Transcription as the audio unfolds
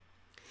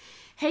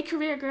Hey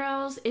Career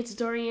Girls, it's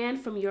Dorianne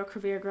from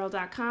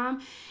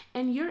YourCareerGirl.com,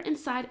 and you're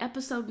inside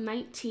episode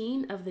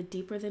 19 of the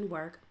Deeper Than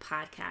Work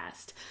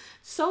podcast.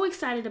 So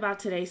excited about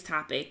today's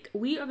topic.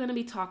 We are going to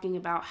be talking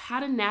about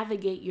how to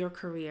navigate your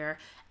career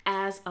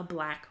as a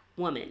Black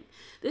woman.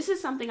 This is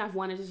something I've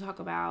wanted to talk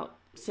about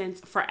since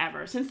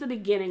the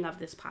beginning of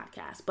this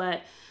podcast,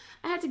 but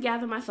I had to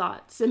gather my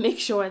thoughts and make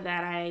sure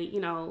that I,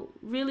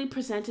 really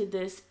presented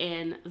this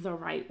in the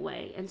right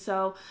way. And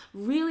so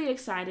really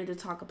excited to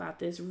talk about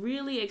this,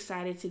 really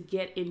excited to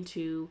get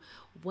into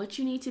what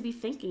you need to be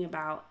thinking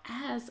about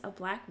as a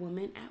Black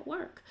woman at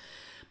work.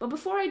 But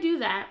before I do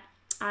that,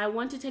 I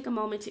want to take a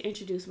moment to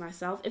introduce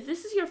myself. If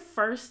this is your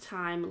first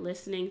time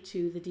listening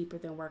to the Deeper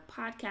Than Work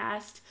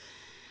podcast,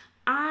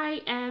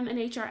 I am an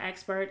HR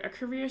expert, a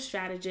career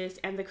strategist,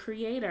 and the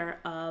creator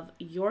of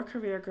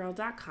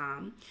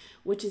YourCareerGirl.com,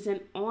 which is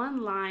an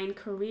online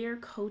career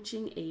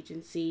coaching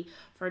agency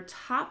for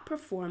top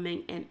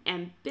performing and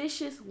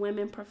ambitious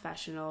women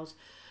professionals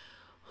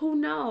who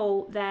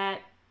know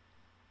that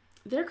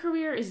their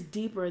career is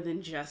deeper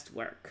than just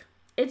work.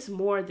 It's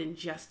more than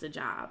just a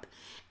job,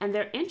 and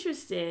they're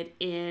interested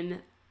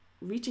in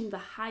reaching the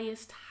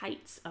highest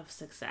heights of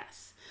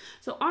success.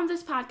 So on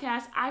this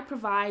podcast, I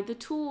provide the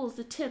tools,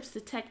 the tips,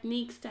 the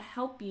techniques to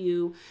help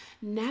you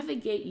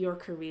navigate your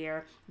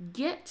career,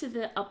 get to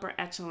the upper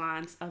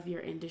echelons of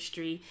your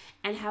industry,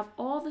 and have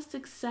all the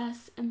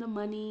success and the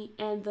money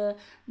and the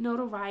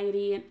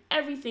notoriety and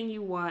everything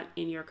you want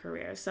in your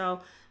career.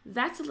 So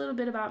that's a little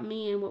bit about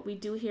me and what we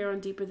do here on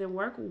Deeper Than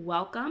Work.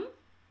 Welcome.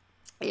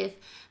 If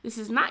this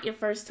is not your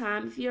first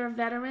time, if you're a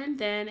veteran,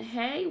 then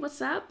hey,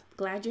 what's up?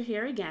 Glad you're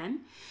here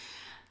again.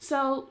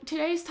 So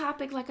today's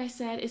topic, like I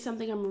said, is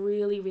something I'm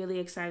really, really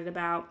excited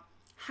about,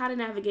 how to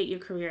navigate your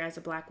career as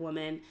a Black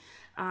woman.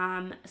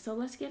 So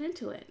let's get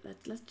into it.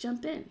 Let's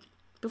jump in.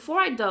 Before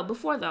I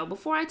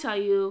tell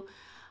you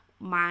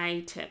my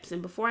tips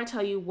and before I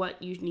tell you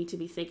what you need to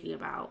be thinking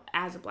about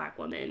as a Black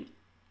woman,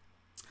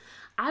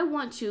 I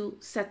want to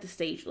set the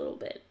stage a little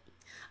bit.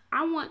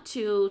 I want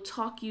to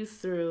talk you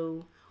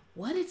through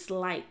what it's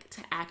like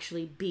to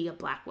actually be a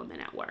Black woman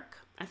at work.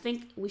 I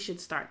think we should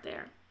start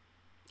there.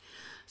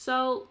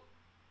 So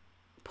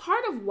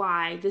part of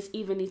why this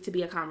even needs to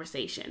be a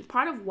conversation,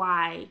 part of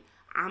why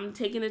I'm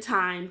taking the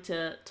time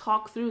to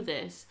talk through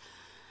this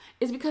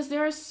is because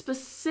there are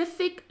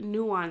specific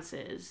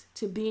nuances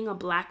to being a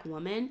Black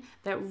woman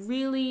that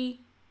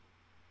really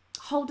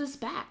hold us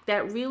back,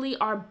 that really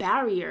are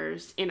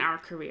barriers in our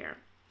career.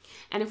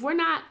 And if we're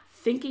not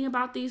thinking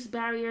about these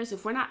barriers,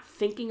 if we're not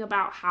thinking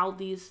about how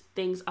these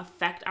things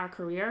affect our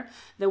career,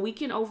 then we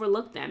can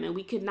overlook them and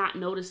we could not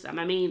notice them.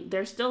 I mean,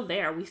 they're still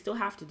there. We still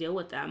have to deal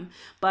with them,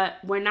 but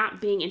we're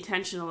not being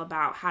intentional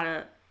about how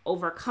to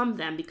overcome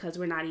them because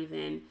we're not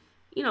even,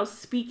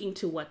 speaking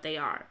to what they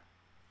are.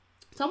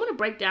 So I'm going to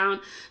break down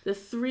the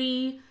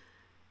three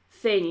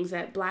things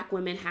that Black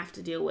women have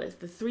to deal with,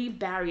 the three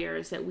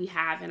barriers that we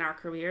have in our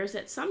careers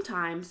that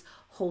sometimes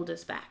hold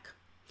us back.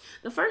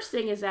 The first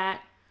thing is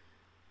that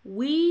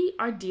we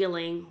are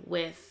dealing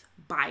with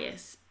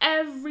bias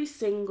every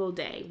single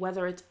day,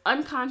 whether it's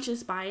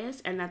unconscious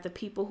bias and that the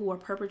people who are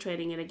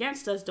perpetrating it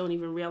against us don't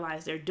even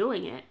realize they're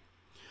doing it,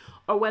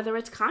 or whether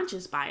it's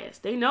conscious bias.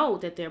 They know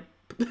that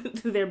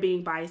they're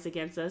being biased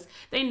against us.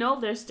 They know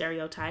there's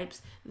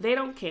stereotypes. They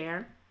don't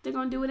care. They're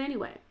going to do it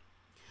anyway.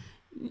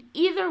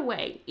 Either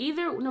way,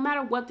 no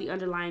matter what the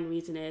underlying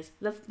reason is,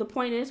 the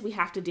point is we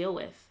have to deal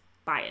with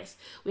bias.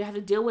 We have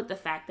to deal with the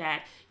fact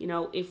that,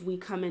 if we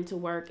come into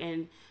work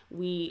and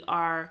we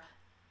are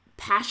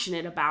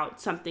passionate about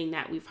something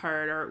that we've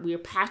heard, or we are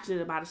passionate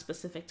about a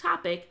specific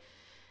topic,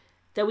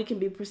 that we can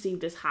be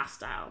perceived as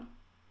hostile.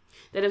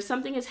 That if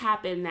something has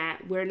happened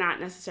that we're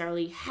not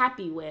necessarily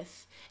happy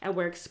with, and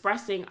we're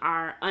expressing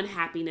our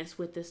unhappiness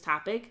with this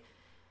topic,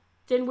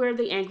 then we're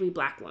the angry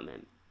Black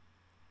woman.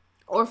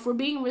 Or if we're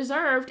being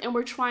reserved and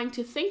we're trying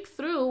to think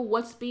through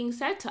what's being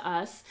said to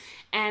us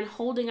and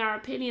holding our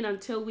opinion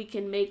until we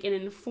can make an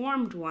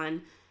informed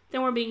one,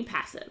 then we're being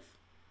passive.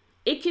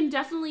 It can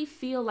definitely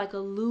feel like a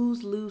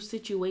lose-lose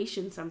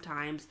situation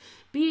sometimes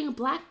being a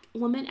Black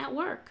woman at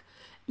work.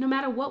 No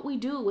matter what we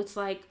do, it's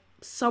like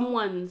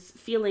someone's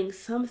feeling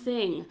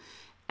something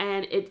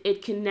and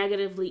it can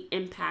negatively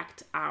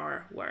impact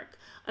our work.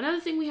 Another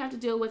thing we have to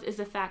deal with is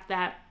the fact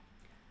that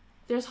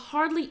there's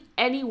hardly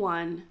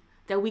anyone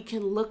that we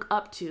can look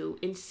up to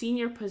in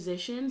senior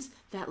positions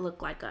that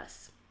look like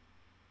us.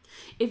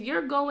 If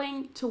you're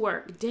going to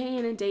work day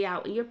in and day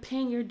out and you're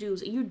paying your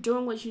dues and you're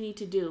doing what you need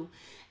to do,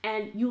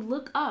 and you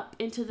look up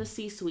into the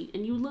C-suite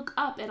and you look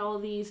up at all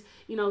these,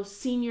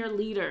 senior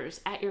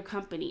leaders at your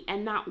company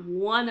and not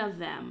one of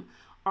them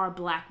are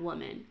Black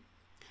women,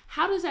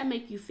 how does that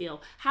make you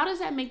feel? How does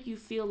that make you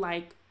feel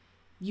like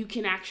you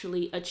can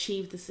actually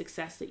achieve the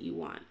success that you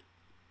want?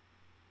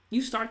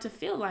 You start to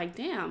feel like,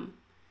 damn,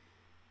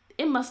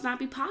 it must not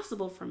be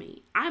possible for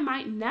me. I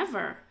might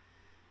never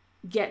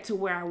get to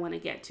where I want to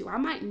get to. I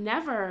might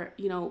never,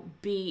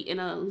 be in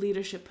a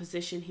leadership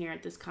position here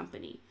at this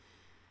company.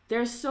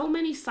 There's so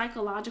many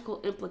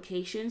psychological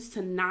implications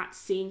to not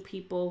seeing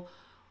people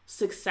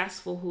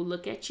successful who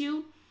look at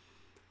you,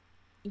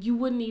 you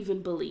wouldn't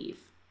even believe.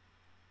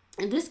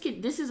 And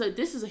this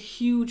is a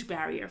huge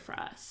barrier for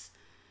us.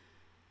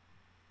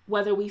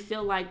 Whether we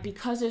feel like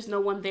because there's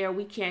no one there,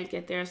 we can't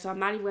get there, so I'm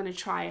not even going to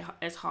try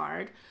as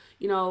hard.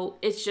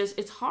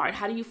 It's hard.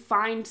 How do you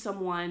find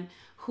someone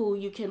who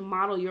you can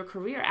model your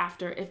career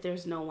after if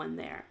there's no one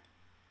there?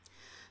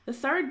 The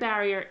third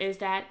barrier is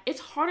that it's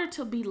harder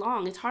to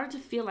belong. It's harder to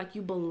feel like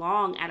you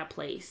belong at a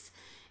place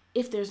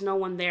if there's no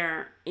one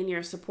there in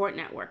your support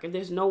network, if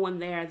there's no one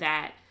there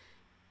that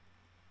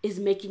is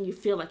making you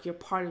feel like you're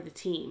part of the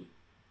team.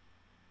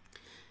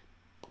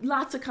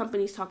 Lots of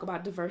companies talk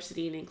about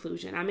diversity and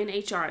inclusion. I'm in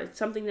HR. It's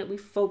something that we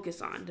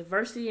focus on.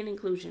 Diversity and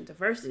inclusion.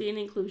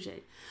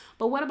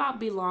 But what about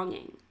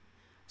belonging?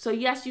 So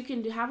yes, you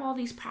can have all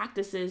these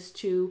practices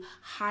to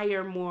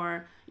hire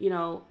more,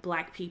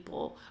 Black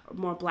people, or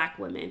more Black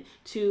women,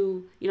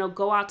 to,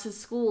 go out to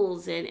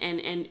schools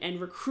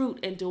and recruit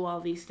and do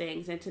all these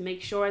things, and to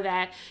make sure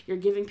that you're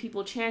giving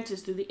people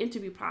chances through the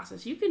interview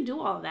process. You can do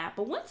all of that.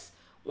 But once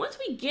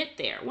we get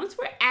there, once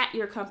we're at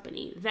your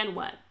company, then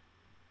what?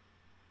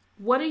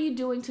 What are you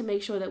doing to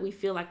make sure that we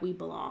feel like we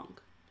belong?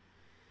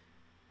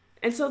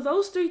 And so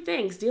those three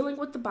things, dealing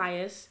with the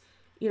bias,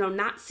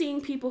 not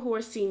seeing people who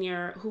are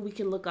senior, who we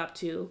can look up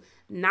to,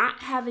 not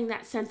having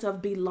that sense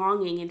of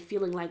belonging and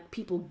feeling like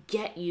people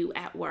get you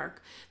at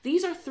work.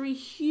 These are three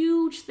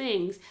huge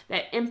things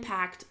that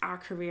impact our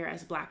career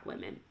as Black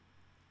women.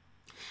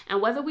 And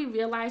whether we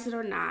realize it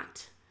or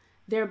not,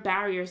 they're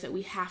barriers that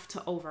we have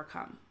to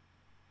overcome.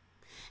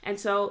 And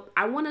so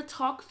I want to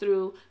talk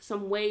through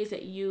some ways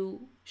that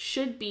you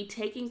should be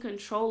taking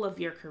control of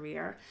your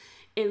career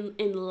in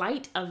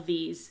light of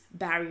these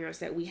barriers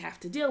that we have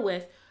to deal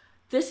with.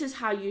 This is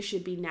how you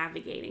should be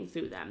navigating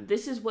through them.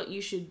 This is what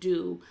you should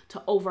do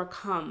to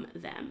overcome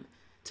them,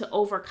 to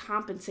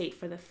overcompensate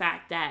for the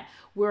fact that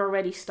we're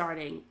already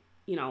starting,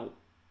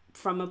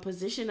 from a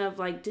position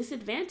of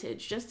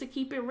disadvantage, just to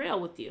keep it real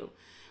with you.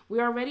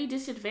 We're already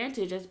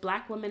disadvantaged as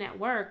Black women at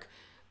work.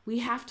 We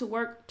have to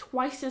work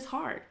twice as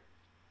hard.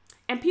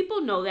 And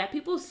people know that,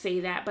 people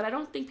say that, but I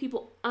don't think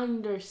people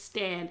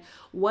understand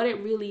what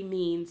it really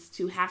means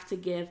to have to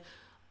give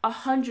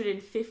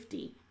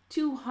 150,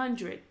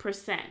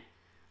 200%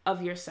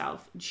 of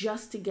yourself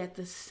just to get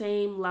the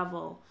same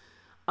level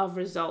of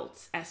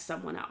results as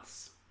someone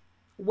else.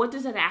 What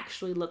does it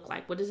actually look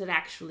like? What does it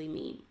actually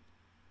mean?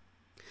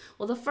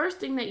 Well, the first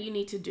thing that you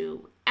need to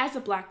do as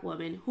a Black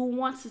woman who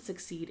wants to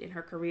succeed in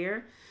her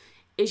career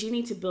is you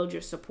need to build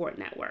your support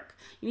network.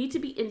 You need to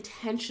be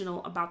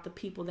intentional about the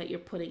people that you're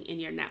putting in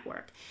your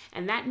network.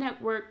 And that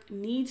network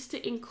needs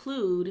to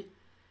include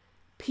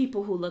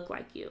people who look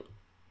like you.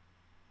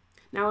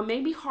 Now, it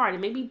may be hard, it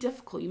may be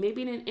difficult. You may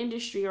be in an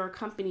industry or a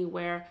company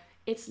where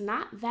it's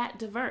not that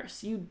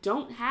diverse. You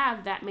don't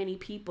have that many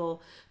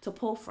people to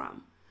pull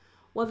from.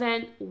 Well,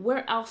 then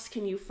where else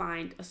can you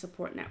find a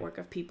support network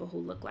of people who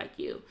look like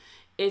you?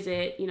 Is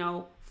it,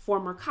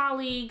 former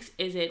colleagues?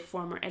 Is it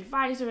former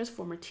advisors,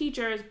 former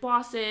teachers,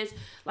 bosses?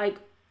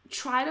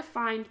 Try to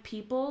find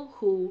people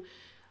who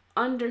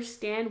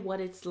understand what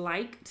it's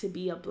like to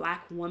be a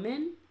Black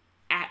woman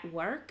at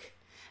work,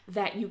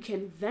 that you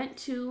can vent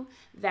to,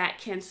 that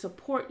can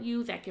support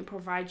you, that can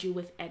provide you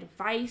with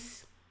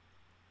advice.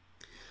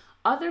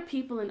 Other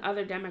people in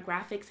other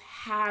demographics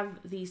have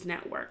these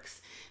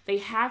networks. They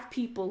have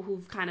people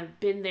who've kind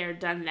of been there,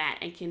 done that,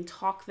 and can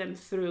talk them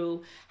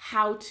through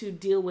how to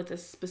deal with a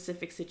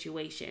specific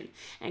situation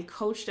and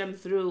coach them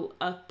through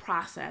a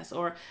process,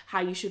 or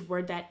how you should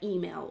word that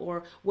email,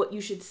 or what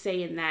you should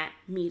say in that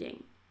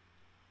meeting.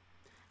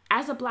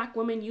 As a Black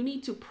woman, you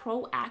need to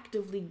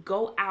proactively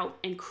go out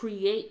and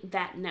create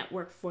that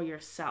network for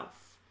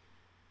yourself.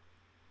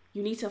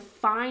 You need to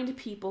find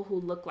people who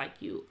look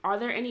like you. Are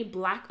there any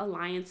Black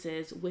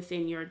alliances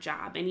within your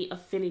job? Any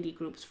affinity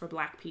groups for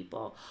Black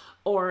people?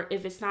 Or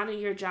if it's not in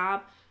your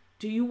job,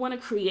 do you want to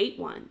create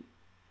one?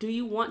 Do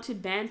you want to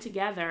band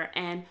together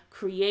and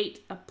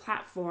create a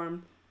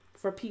platform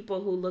for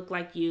people who look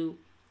like you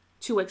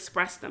to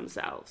express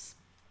themselves?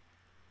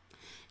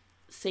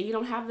 Say you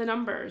don't have the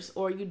numbers,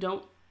 or you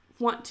don't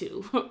want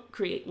to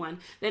create one.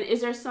 Then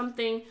is there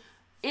something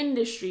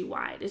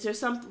industry-wide? Is there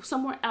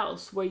somewhere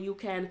else where you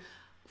can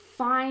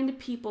find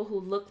people who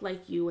look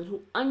like you and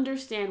who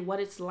understand what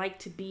it's like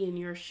to be in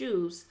your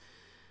shoes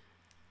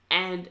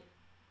and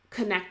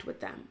connect with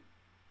them?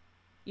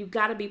 You've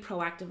got to be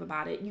proactive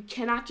about it. You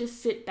cannot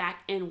just sit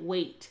back and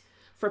wait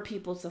for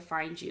people to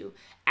find you.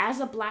 As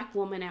a Black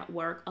woman at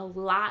work, a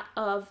lot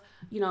of,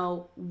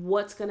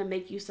 what's going to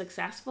make you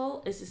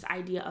successful is this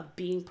idea of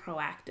being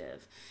proactive.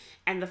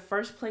 And the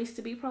first place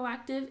to be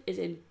proactive is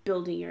in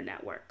building your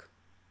network.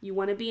 You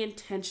want to be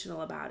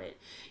intentional about it.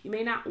 You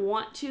may not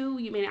want to,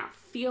 you may not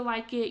feel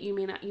like it. You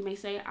may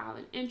say, I'm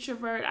an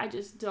introvert, I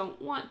just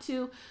don't want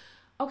to.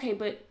 Okay,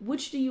 but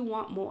which do you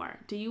want more?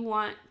 Do you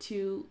want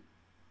to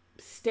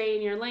stay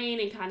in your lane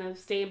and kind of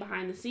stay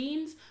behind the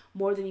scenes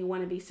more than you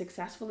want to be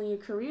successful in your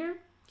career?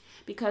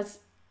 Because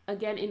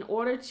again, in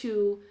order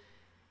to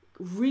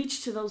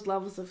reach to those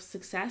levels of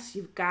success,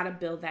 you've got to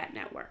build that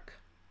network.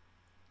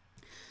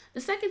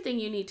 The second thing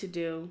you need to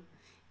do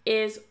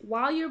is,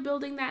 while you're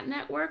building that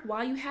network,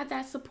 while you have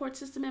that support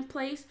system in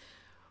place,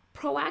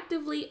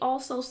 proactively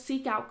also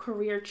seek out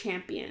career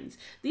champions.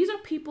 These are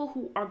people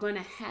who are going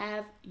to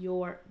have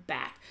your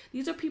back.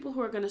 These are people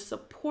who are going to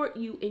support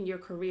you in your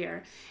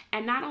career.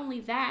 And not only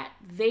that,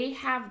 they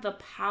have the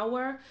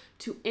power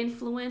to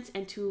influence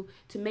and to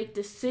make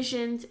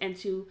decisions and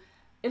to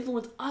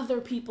influence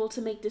other people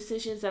to make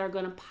decisions that are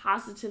going to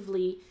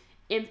positively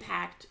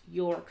impact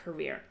your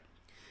career.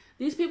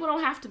 These people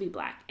don't have to be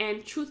Black.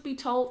 And truth be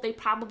told, they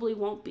probably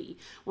won't be.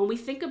 When we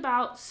think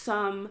about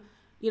some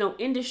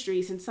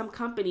industries and some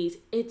companies,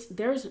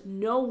 there's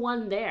no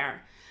one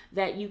there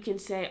that you can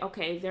say,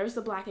 okay, there's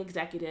the Black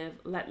executive,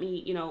 let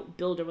me,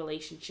 build a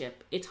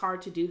relationship. It's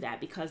hard to do that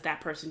because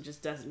that person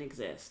just doesn't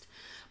exist.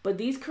 But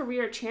these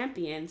career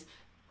champions,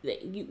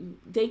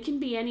 they can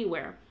be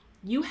anywhere.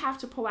 You have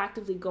to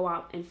proactively go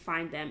out and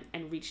find them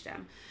and reach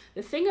them.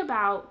 The thing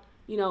about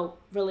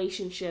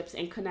relationships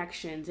and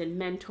connections and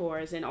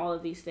mentors and all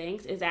of these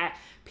things is that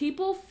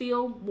people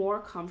feel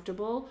more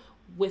comfortable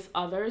with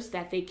others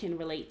that they can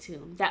relate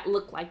to, that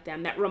look like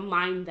them, that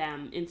remind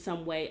them in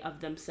some way of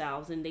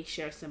themselves, and they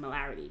share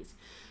similarities.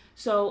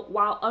 So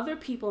while other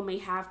people may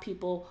have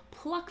people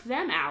pluck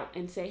them out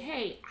and say,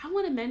 hey, I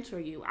want to mentor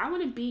you, I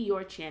want to be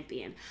your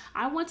champion,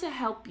 I want to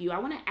help you, I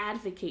want to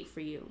advocate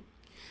for you.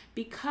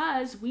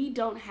 Because we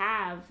don't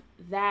have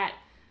that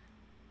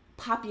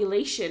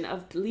population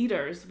of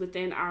leaders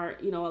within our,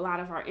 a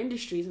lot of our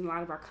industries and a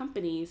lot of our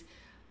companies,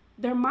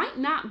 there might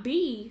not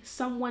be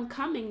someone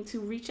coming to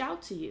reach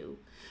out to you.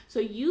 So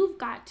you've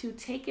got to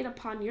take it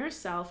upon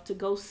yourself to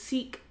go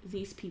seek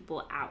these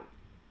people out,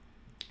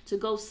 to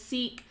go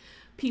seek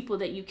people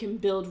that you can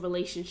build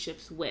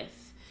relationships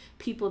with,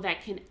 people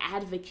that can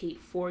advocate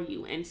for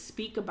you and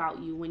speak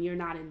about you when you're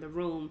not in the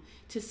room,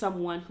 to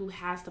someone who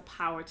has the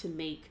power to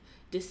make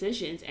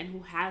decisions and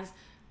who has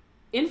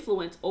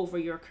influence over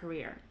your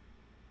career.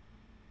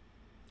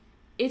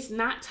 It's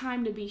not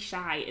time to be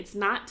shy. It's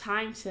not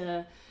time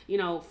to,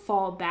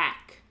 fall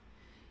back.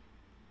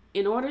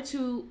 In order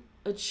to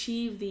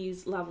achieve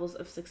these levels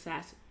of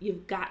success,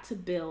 you've got to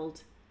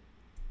build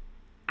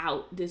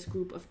out this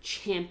group of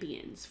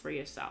champions for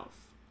yourself.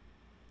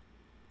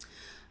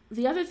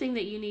 The other thing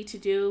that you need to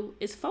do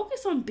is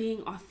focus on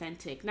being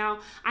authentic.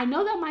 Now, I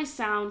know that might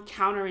sound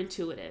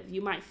counterintuitive.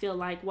 You might feel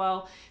like,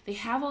 well, they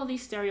have all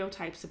these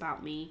stereotypes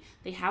about me.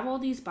 They have all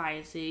these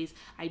biases.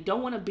 I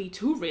don't want to be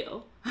too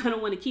real. I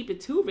don't want to keep it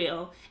too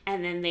real.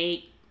 And then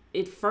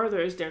it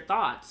furthers their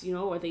thoughts,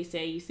 or they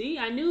say, you see,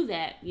 I knew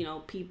that,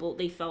 people,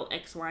 they felt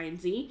X, Y, and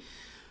Z.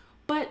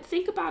 But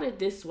think about it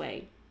this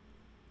way.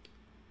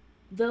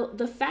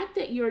 The fact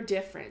that you're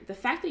different, the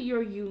fact that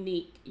you're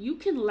unique, you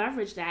can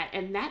leverage that,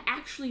 and that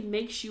actually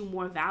makes you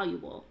more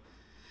valuable.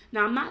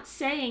 Now, I'm not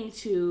saying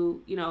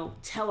to,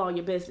 tell all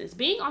your business.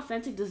 Being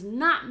authentic does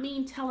not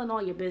mean telling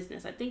all your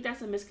business. I think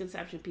that's a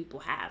misconception people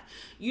have.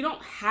 You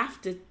don't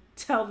have to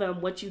tell them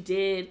what you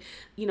did,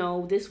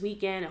 this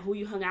weekend, and who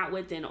you hung out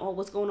with, and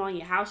what's going on in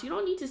your house. You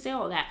don't need to say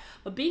all that.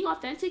 But being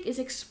authentic is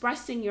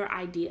expressing your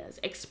ideas,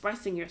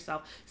 expressing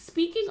yourself,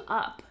 speaking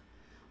up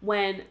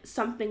when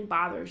something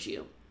bothers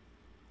you.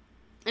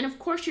 And of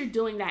course, you're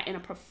doing that in a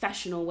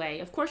professional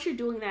way. Of course, you're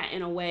doing that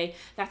in a way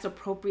that's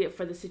appropriate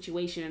for the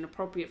situation and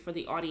appropriate for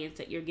the audience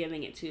that you're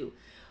giving it to.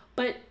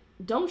 But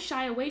don't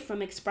shy away from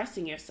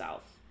expressing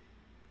yourself.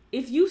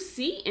 If you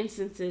see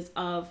instances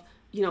of,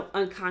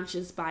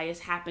 unconscious bias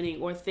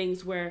happening, or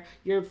things where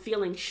you're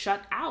feeling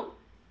shut out,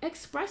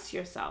 express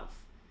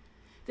yourself.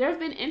 There have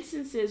been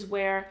instances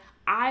where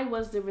I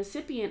was the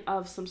recipient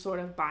of some sort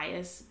of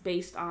bias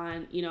based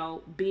on,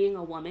 being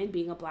a woman,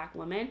 being a Black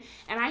woman,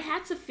 and I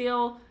had to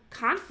feel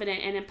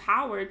confident and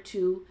empowered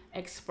to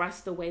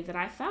express the way that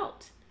I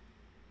felt.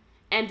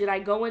 And did I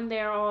go in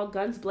there all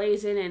guns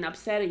blazing and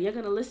upset and you're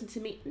going to listen to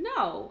me?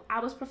 No, I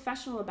was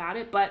professional about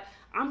it, but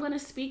I'm going to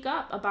speak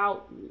up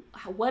about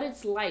what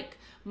it's like.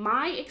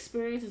 My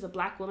experience as a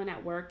Black woman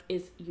at work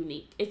is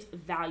unique. It's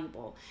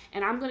valuable.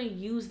 And I'm going to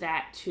use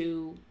that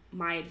to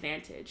my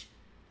advantage.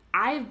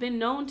 I've been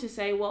known to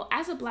say, well,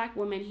 as a Black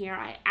woman here,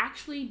 I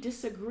actually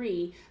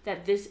disagree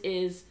that this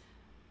is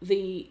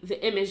the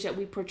image that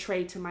we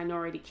portray to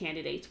minority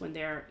candidates when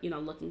they're,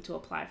 looking to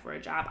apply for a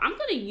job. I'm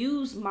going to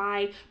use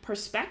my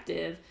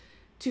perspective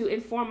to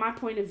inform my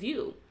point of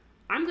view.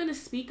 I'm going to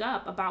speak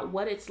up about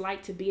what it's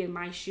like to be in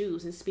my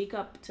shoes and speak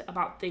up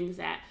about things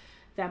that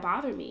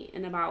bother me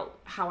and about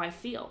how I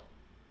feel.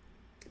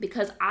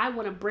 Because I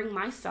want to bring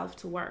myself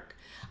to work.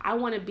 I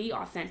want to be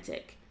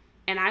authentic.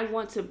 And I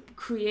want to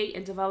create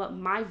and develop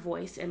my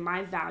voice and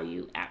my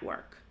value at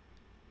work.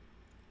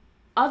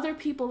 Other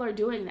people are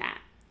doing that.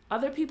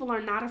 Other people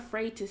are not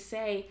afraid to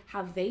say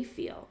how they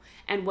feel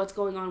and what's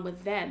going on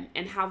with them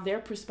and how their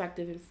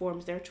perspective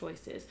informs their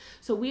choices.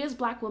 So we as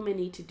Black women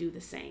need to do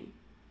the same.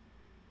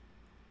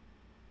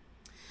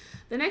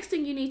 The next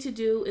thing you need to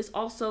do is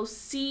also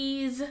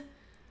seize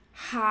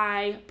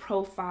high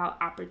profile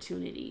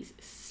opportunities.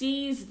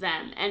 Seize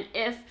them. And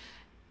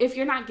if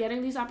you're not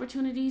getting these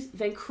opportunities,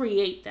 then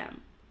create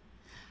them.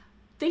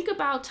 Think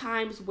about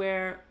times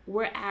where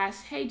we're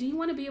asked, hey, do you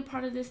want to be a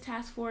part of this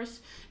task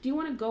force? Do you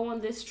want to go on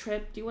this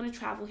trip? Do you want to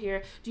travel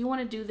here? Do you want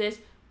to do this?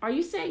 Are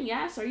you saying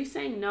yes? Are you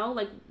saying no?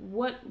 Like,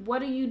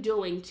 what are you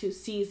doing to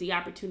seize the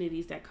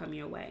opportunities that come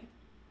your way?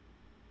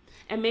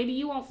 And maybe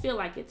you won't feel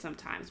like it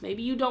sometimes.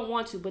 Maybe you don't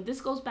want to, but this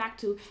goes back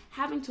to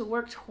having to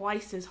work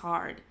twice as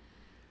hard.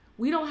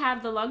 We don't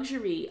have the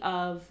luxury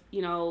of,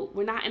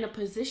 we're not in a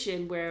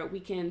position where we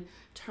can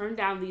turn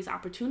down these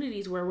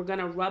opportunities where we're going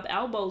to rub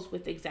elbows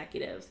with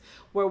executives,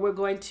 where we're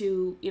going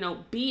to,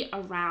 be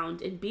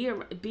around and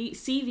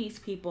see these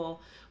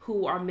people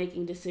who are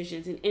making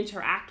decisions and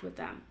interact with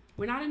them.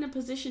 We're not in a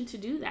position to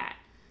do that,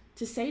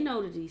 to say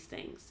no to these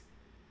things.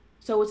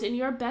 So it's in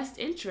your best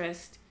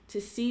interest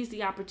to seize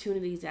the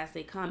opportunities as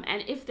they come.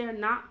 And if they're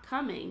not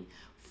coming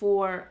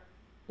for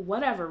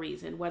whatever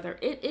reason, whether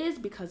it is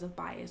because of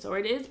bias or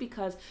it is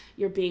because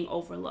you're being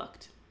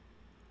overlooked,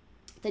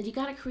 then you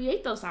got to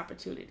create those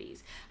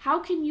opportunities. How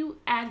can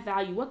you add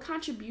value? What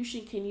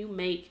contribution can you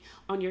make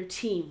on your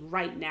team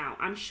right now?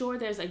 I'm sure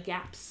there's a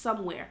gap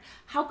somewhere.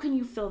 How can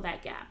you fill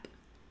that gap?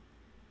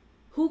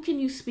 Who can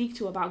you speak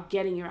to about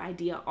getting your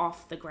idea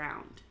off the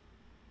ground?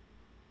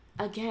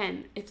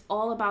 Again, it's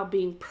all about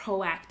being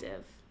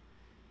proactive.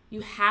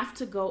 You have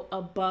to go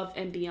above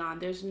and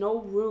beyond. There's no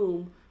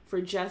room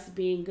for just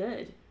being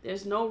good.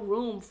 There's no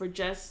room for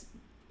just,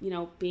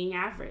 being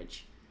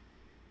average.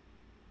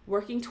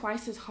 Working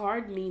twice as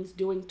hard means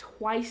doing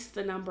twice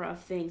the number of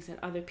things that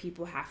other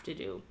people have to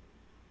do.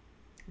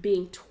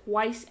 Being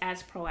twice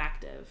as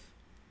proactive.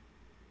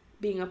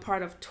 Being a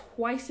part of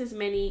twice as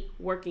many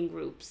working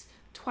groups,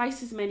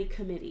 twice as many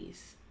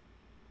committees.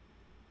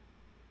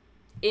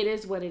 It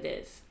is what it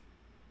is.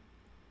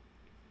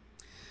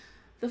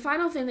 The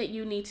final thing that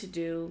you need to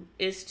do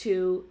is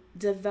to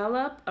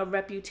develop a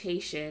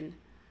reputation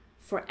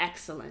for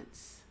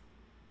excellence.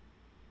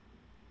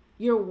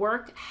 Your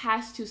work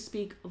has to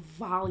speak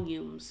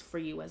volumes for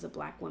you as a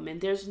Black woman.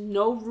 There's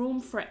no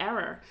room for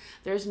error.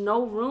 There's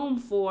no room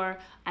for,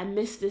 I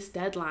missed this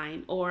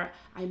deadline, or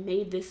I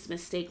made this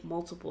mistake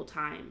multiple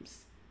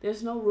times.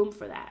 There's no room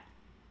for that.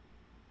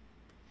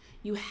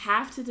 You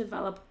have to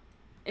develop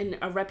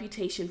a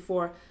reputation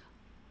for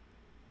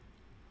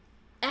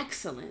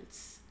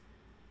excellence,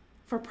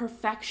 for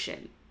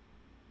perfection.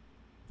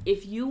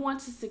 If you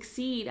want to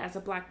succeed as a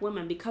Black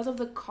woman, because of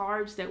the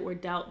cards that were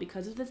dealt,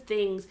 because of the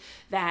things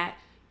that,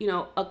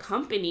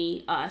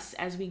 accompany us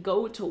as we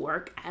go to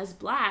work as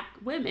Black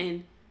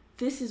women,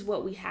 this is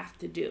what we have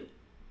to do.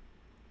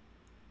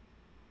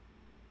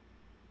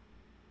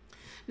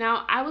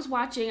 Now, I was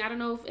watching, I don't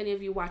know if any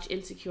of you watch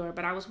Insecure,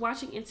 but I was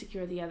watching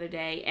Insecure the other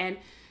day, and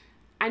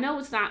I know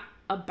it's not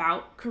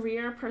about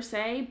career per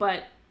se,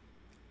 but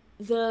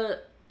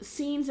the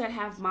scenes that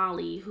have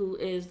Molly, who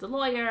is the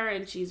lawyer,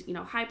 and she's,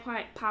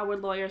 high-powered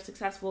lawyer,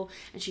 successful,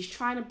 and she's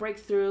trying to break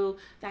through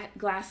that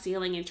glass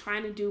ceiling and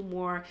trying to do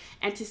more,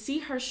 and to see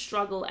her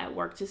struggle at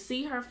work, to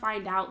see her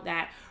find out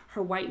that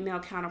her white male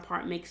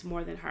counterpart makes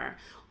more than her,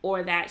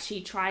 or that she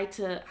tried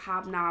to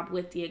hobnob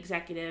with the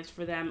executives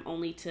for them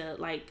only to,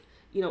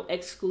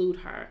 exclude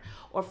her,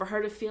 or for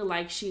her to feel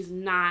like she's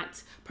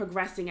not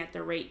progressing at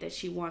the rate that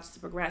she wants to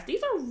progress.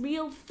 These are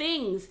real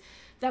things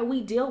that we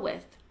deal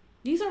with.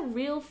 These are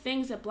real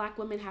things that Black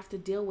women have to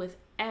deal with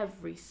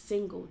every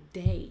single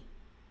day.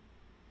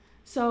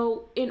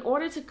 So in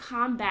order to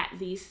combat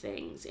these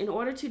things, in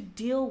order to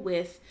deal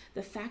with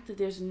the fact that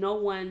there's no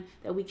one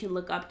that we can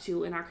look up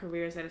to in our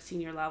careers at a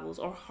senior levels,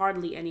 or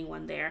hardly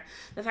anyone there,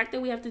 the fact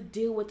that we have to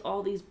deal with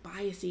all these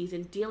biases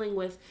and dealing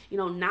with,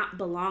 not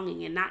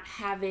belonging and not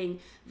having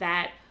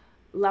that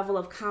level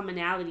of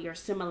commonality or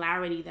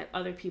similarity that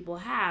other people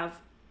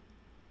have,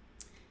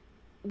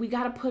 we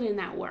got to put in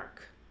that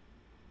work.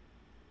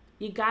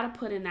 You got to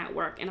put in that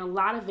work. And a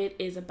lot of it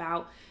is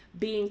about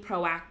being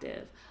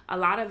proactive. A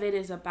lot of it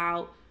is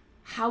about,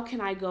 how can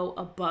I go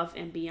above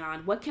and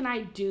beyond? What can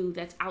I do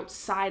that's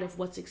outside of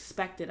what's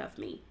expected of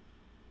me?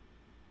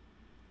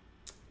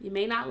 You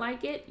may not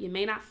like it. You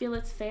may not feel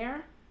it's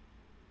fair.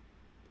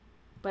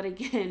 But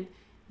again,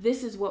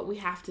 this is what we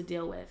have to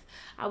deal with.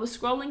 I was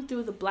scrolling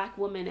through the Black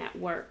woman at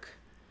work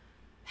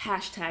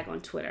hashtag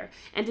on Twitter,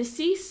 and to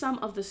see some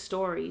of the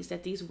stories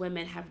that these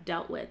women have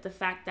dealt with, the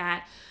fact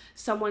that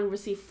someone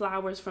received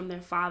flowers from their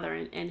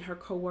father and her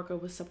coworker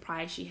was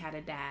surprised she had a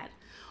dad,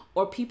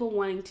 or people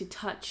wanting to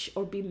touch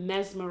or be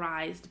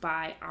mesmerized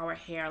by our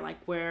hair like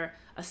we're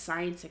a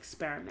science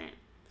experiment,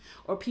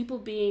 or people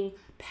being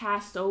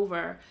passed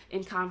over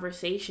in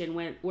conversation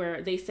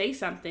where they say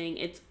something,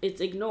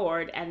 it's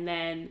ignored, and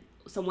then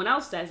someone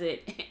else says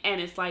it and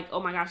it's like,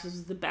 oh my gosh, this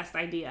is the best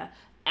idea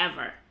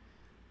ever.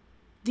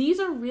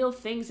 These are real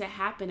things that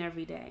happen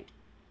every day.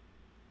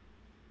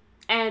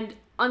 And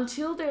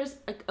until there's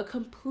a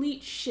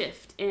complete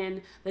shift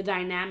in the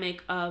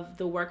dynamic of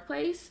the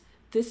workplace,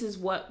 this is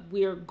what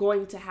we're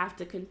going to have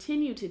to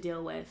continue to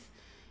deal with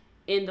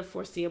in the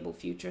foreseeable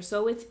future.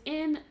 So it's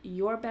in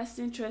your best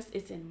interest,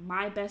 it's in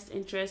my best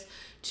interest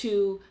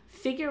to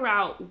figure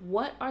out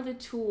what are the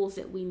tools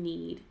that we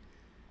need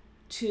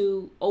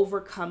to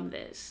overcome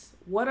this.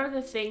 What are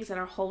the things that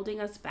are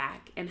holding us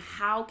back, and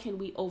how can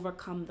we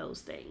overcome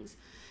those things?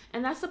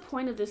 And that's the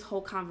point of this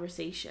whole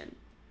conversation.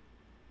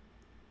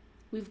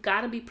 We've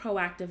got to be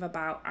proactive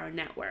about our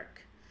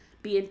network.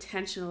 Be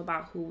intentional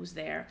about who's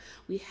there.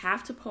 We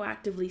have to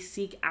proactively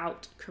seek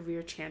out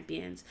career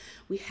champions.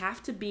 We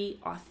have to be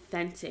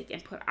authentic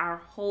and put our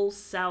whole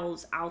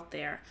selves out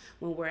there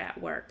when we're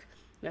at work.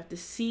 We have to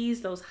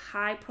seize those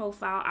high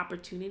profile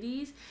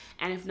opportunities,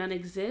 and if none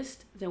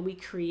exist, then we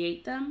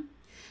create them,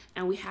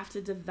 and we have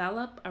to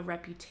develop a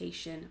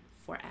reputation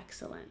for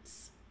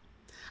excellence.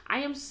 I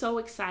am so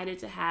excited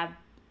to have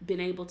been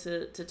able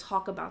to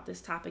talk about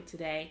this topic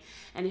today.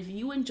 And if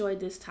you enjoyed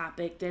this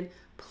topic, then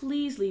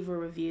please leave a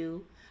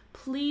review.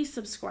 Please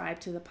subscribe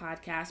to the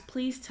podcast.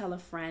 Please tell a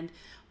friend.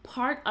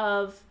 Part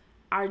of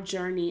our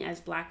journey as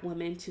Black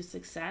women to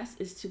success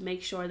is to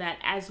make sure that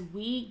as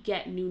we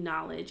get new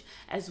knowledge,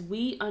 as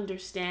we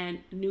understand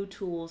new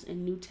tools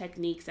and new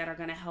techniques that are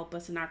going to help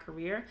us in our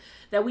career,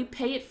 that we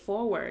pay it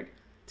forward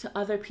to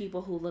other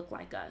people who look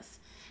like us.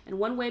 And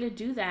one way to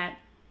do that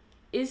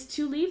is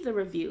to leave the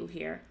review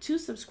here, to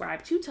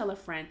subscribe, to tell a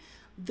friend.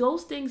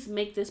 Those things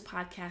make this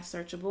podcast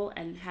searchable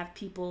and have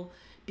people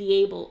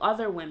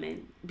other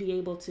women be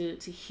able to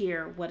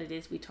hear what it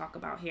is we talk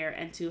about here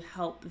and to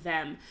help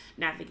them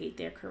navigate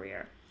their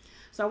career.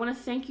 So I want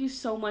to thank you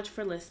so much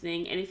for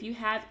listening. And if you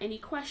have any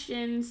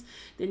questions,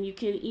 then you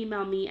can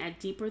email me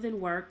at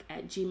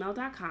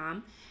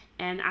deeperthanwork@gmail.com,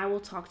 and I will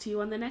talk to you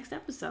on the next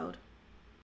episode.